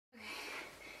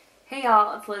Hey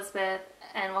y'all, it's Elizabeth,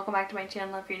 and welcome back to my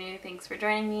channel if you're new. Thanks for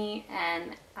joining me,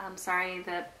 and I'm sorry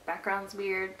the background's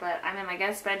weird, but I'm in my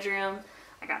guest bedroom.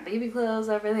 I got baby clothes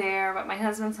over there, but my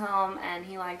husband's home, and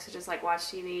he likes to just like watch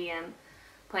TV and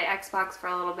play Xbox for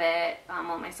a little bit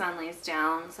while my son lays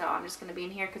down, so I'm just going to be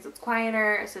in here because it's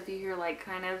quieter. So if you hear like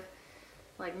kind of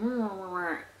like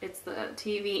it's the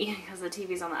TV because the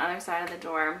TV's on the other side of the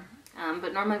door,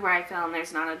 but normally where I film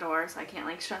there's not a door, so I can't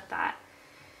like shut that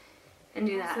and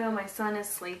do that. So my son is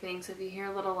sleeping, so if you hear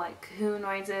little like coo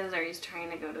noises or he's trying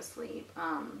to go to sleep,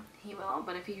 he will.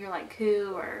 But if you hear like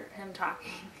coo or him talking,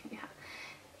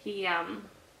 yeah,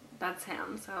 that's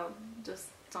him, so just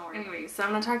don't worry. Anyway, so I'm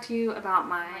going to talk to you about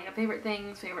my favorite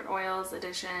things, favorite oils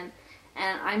edition,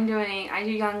 and I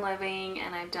do Young Living,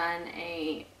 and I've done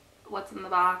a what's in the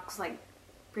box, like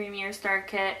premier starter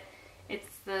kit.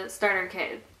 It's the starter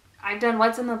kit. I've done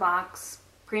what's in the box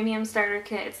premium starter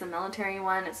kit. It's the military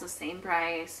one. It's the same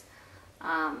price.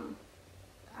 I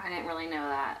didn't really know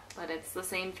that, but it's the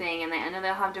same thing. And I know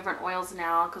they'll have different oils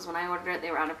now, because when I ordered it they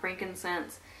were out of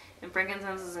frankincense, and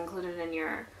frankincense is included in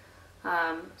your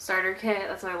starter kit.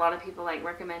 That's why a lot of people like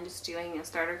recommend just doing a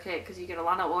starter kit, because you get a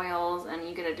lot of oils and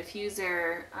you get a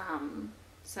diffuser,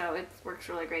 so it works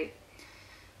really great.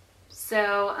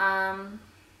 So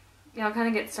yeah, I'll kind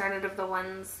of get started with the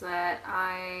ones that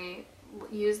I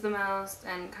use the most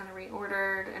and kind of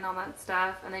reordered and all that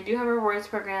stuff. And they do have a rewards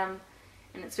program,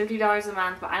 and it's $50 a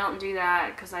month, but I don't do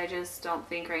that because I just don't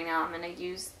think right now I'm going to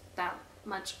use that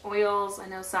much oils. I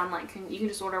know some like you can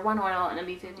just order one oil and it'll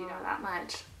be $50 that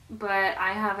much, but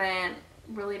I haven't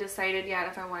really decided yet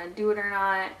if I want to do it or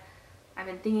not. I've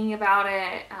been thinking about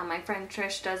it. My friend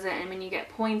Trish does it, and when you get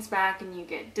points back and you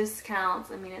get discounts,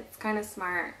 I mean, it's kind of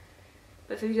smart,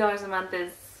 but $50 a month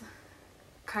is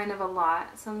kind of a lot.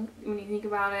 When you think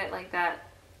about it like that,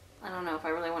 I don't know if I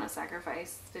really want to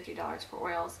sacrifice $50 for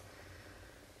oils,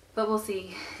 but we'll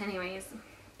see. Anyways,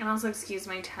 and also excuse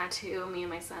my tattoo. Me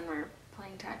and my son were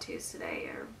playing tattoos today,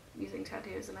 or using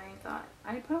tattoos, and I thought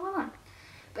I'd put one on.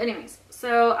 But anyways,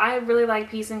 so I really like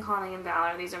Peace and Calming and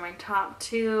Valor. These are my top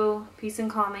two. Peace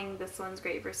and Calming, this one's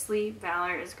great for sleep.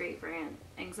 Valor is great for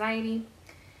anxiety.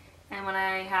 And when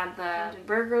I had the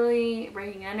burglary,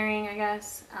 breaking and entering, I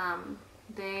guess,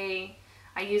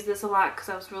 I used this a lot because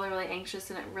I was really anxious,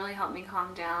 and it really helped me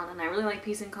calm down. And I really like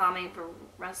Peace and Calming for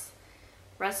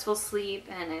restful sleep,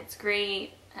 and it's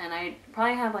great. And I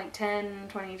probably have like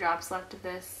 10-20 drops left of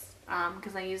this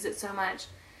because I used it so much.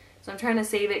 So I'm trying to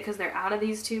save it because they're out of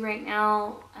these two right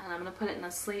now, and I'm going to put it in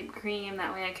a sleep cream.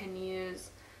 That way I can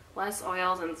use less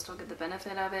oils and still get the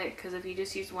benefit of it, because if you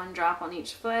just use one drop on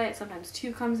each foot, sometimes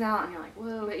two comes out and you're like,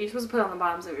 whoa. But you're supposed to put it on the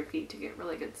bottoms of your feet to get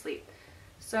really good sleep.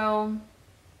 So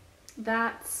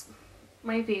that's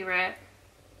my favorite.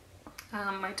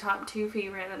 My top two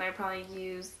favorite that I probably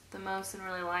use the most and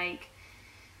really like.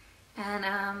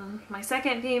 And my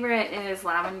second favorite is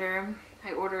lavender.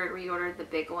 I reordered the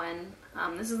big one.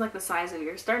 This is like the size of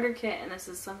your starter kit, and this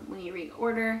is when you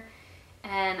reorder.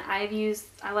 And I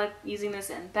like using this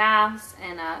in baths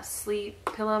and a sleep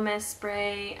pillow mist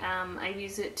spray. I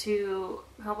use it to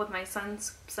help with my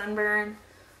son's sunburn.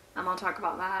 I'll talk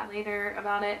about that later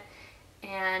about it.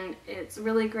 And it's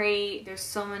really great. There's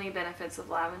so many benefits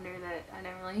of lavender that I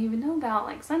didn't really even know about,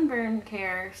 like sunburn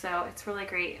care. So it's really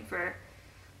great for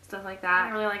stuff like that.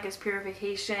 I really like its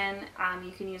purification.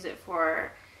 You can use it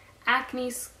for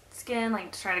acne skin,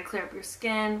 like to try to clear up your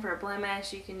skin. For a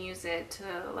blemish, you can use it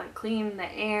to like clean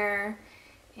the air.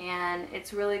 And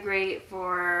it's really great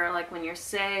for like when you're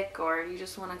sick or you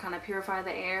just want to kind of purify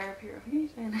the air.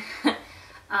 Purification.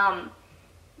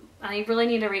 I really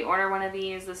need to reorder one of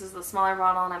these. This is the smaller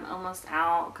bottle, and I'm almost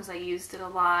out because I used it a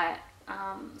lot,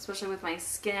 especially with my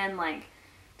skin, like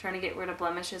trying to get rid of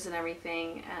blemishes and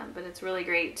everything. But it's really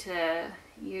great to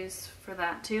use for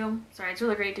that too. Sorry, it's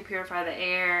really great to purify the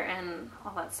air and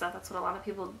all that stuff. That's what a lot of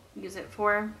people use it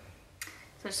for.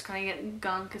 So just kind of get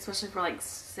gunk, especially for like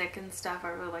sick and stuff. I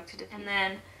really like to do. And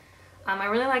then I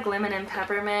really like lemon and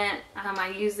peppermint. I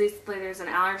use these, there's an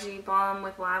allergy balm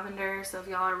with lavender, so if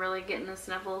y'all are really getting the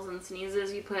sniffles and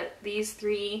sneezes, you put these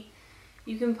three.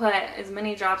 You can put as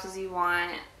many drops as you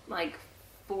want, like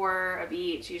 4 of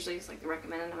each. Usually it's like the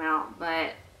recommended amount,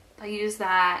 but I use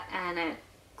that and it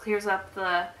clears up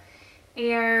the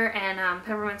air. And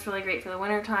peppermint's really great for the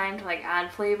winter time to like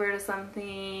add flavor to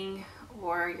something,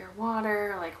 or your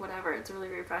water, like whatever. It's really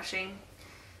refreshing,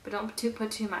 but don't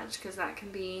put too much because that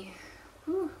can be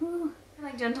I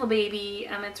like Gentle Baby.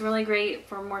 It's really great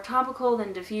for more topical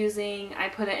than diffusing. I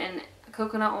put it in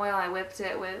coconut oil. I whipped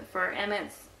it for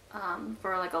Emmett's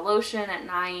for like a lotion at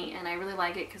night, and I really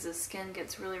like it because his skin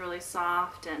gets really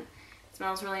soft, and it's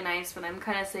smells really nice, but I'm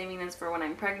kind of saving this for when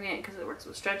I'm pregnant because it works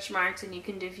with stretch marks and you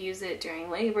can diffuse it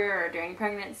during labor or during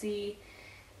pregnancy.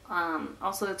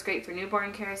 Also, it's great for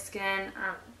newborn care skin.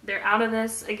 They're out of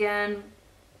this again,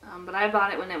 but I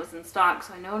bought it when it was in stock,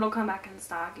 so I know it'll come back in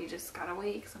stock. You just gotta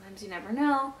wait. Sometimes you never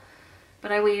know.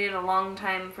 But I waited a long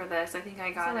time for this. I think I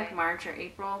got it like March or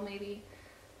April maybe.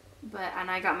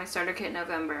 And I got my starter kit in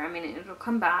November. I mean, it'll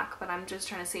come back, but I'm just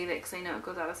trying to save it because I know it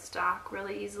goes out of stock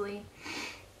really easily.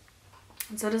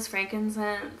 And so does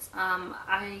frankincense.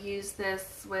 I used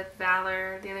this with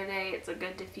Valor the other day. It's a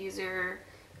good diffuser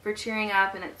for cheering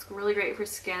up, and it's really great for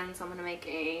skin. So I'm gonna make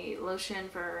a lotion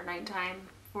for nighttime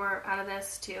out of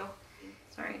this too.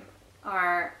 Sorry.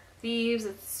 Or Thieves.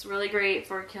 It's really great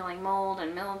for killing mold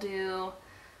and mildew.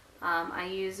 I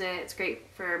use it. It's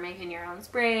great for making your own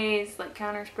sprays, like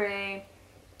counter spray.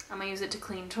 I use it to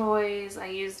clean toys. I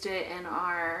used it in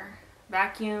our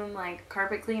vacuum, like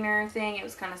carpet cleaner thing. It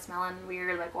was kind of smelling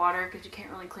weird like water because you can't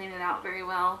really clean it out very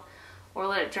well or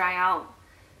let it dry out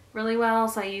really well.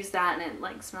 So I used that and it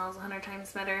like smells 100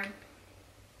 times better.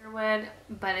 Wood,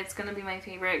 but it's gonna be my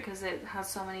favorite because it has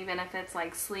so many benefits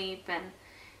like sleep and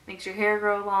makes your hair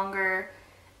grow longer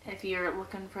if you're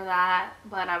looking for that.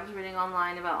 But I was reading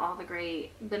online about all the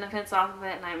great benefits off of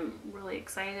it and I'm really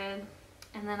excited.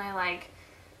 And then I like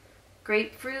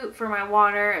grapefruit for my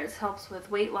water. It helps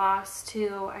with weight loss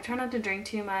too. I try not to drink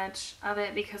too much of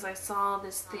it because I saw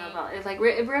this thing about it, like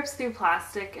it rips through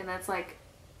plastic, and that's like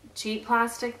cheap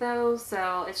plastic though,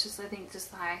 so it's just, I think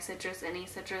just the high citrus, any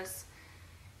citrus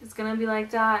is gonna be like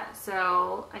that.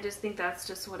 So I just think that's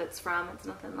just what it's from. It's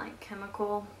nothing like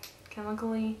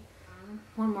chemically.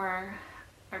 One more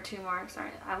or two more,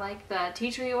 sorry. I like the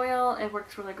tea tree oil. It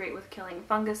works really great with killing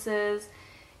funguses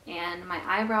and my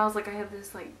eyebrows. Like I have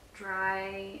this like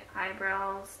dry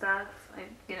eyebrow stuff. I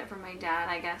get it from my dad,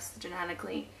 I guess,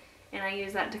 genetically. And I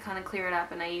use that to kind of clear it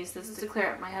up. And I use this to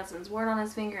clear up my husband's wart on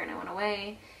his finger and it went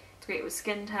away. It's great with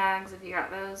skin tags if you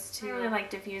got those too. I really like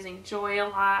diffusing joy a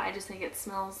lot. I just think it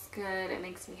smells good. It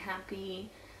makes me happy.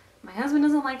 My husband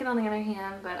doesn't like it on the other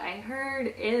hand, but I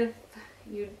heard if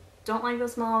you don't like the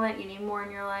smell of it, you need more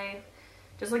in your life.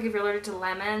 Just like if you're allergic to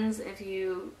lemons,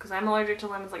 because I'm allergic to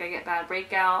lemons, like I get bad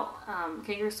breakout,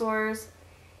 canker sores,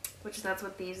 which that's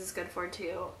what Thieves is good for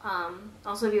too.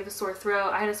 Also if you have a sore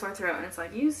throat, I had a sore throat and it's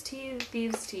like, use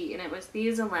Thieves tea, and it was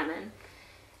Thieves and lemon.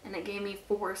 And it gave me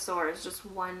 4 sores, just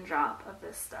 1 drop of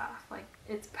this stuff. Like,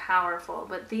 it's powerful.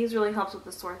 But Thieves really helps with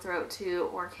the sore throat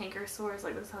too, or canker sores.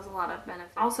 Like, this has a lot of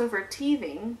benefits. Also for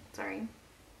teething, sorry,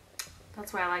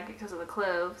 that's why I like it, because of the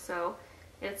clove. So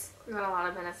it's got a lot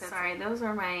of benefits. Sorry, those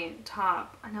are my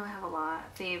top, I know I have a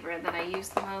lot, favorite that I use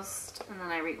the most. And then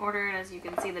I reordered. As you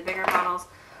can see, the bigger bottles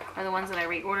are the ones that I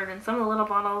reordered. And some of the little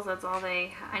bottles, that's all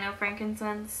I know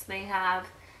frankincense, they have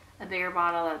a bigger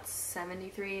bottle that's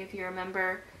 $73 if you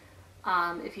remember.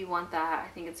 If you want that, I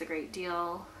think it's a great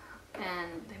deal. And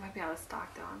they might be out of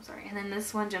stock though, I'm sorry. And then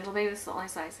this one, Gentle Baby, is the only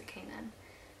size it came in,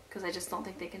 because I just don't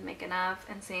think they can make enough.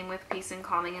 And same with Peace and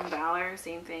Calming and Valor,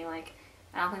 same thing. Like,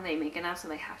 I don't think they make enough, so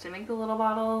they have to make the little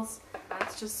bottles.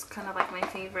 That's just kind of like my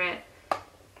favorite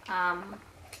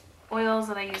oils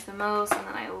that I use the most and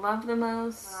that I love the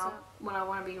most. When I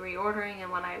want to be reordering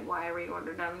and why I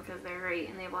reordered them, because they're great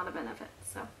and they have a lot of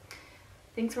benefits. So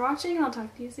thanks for watching. I'll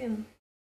talk to you soon.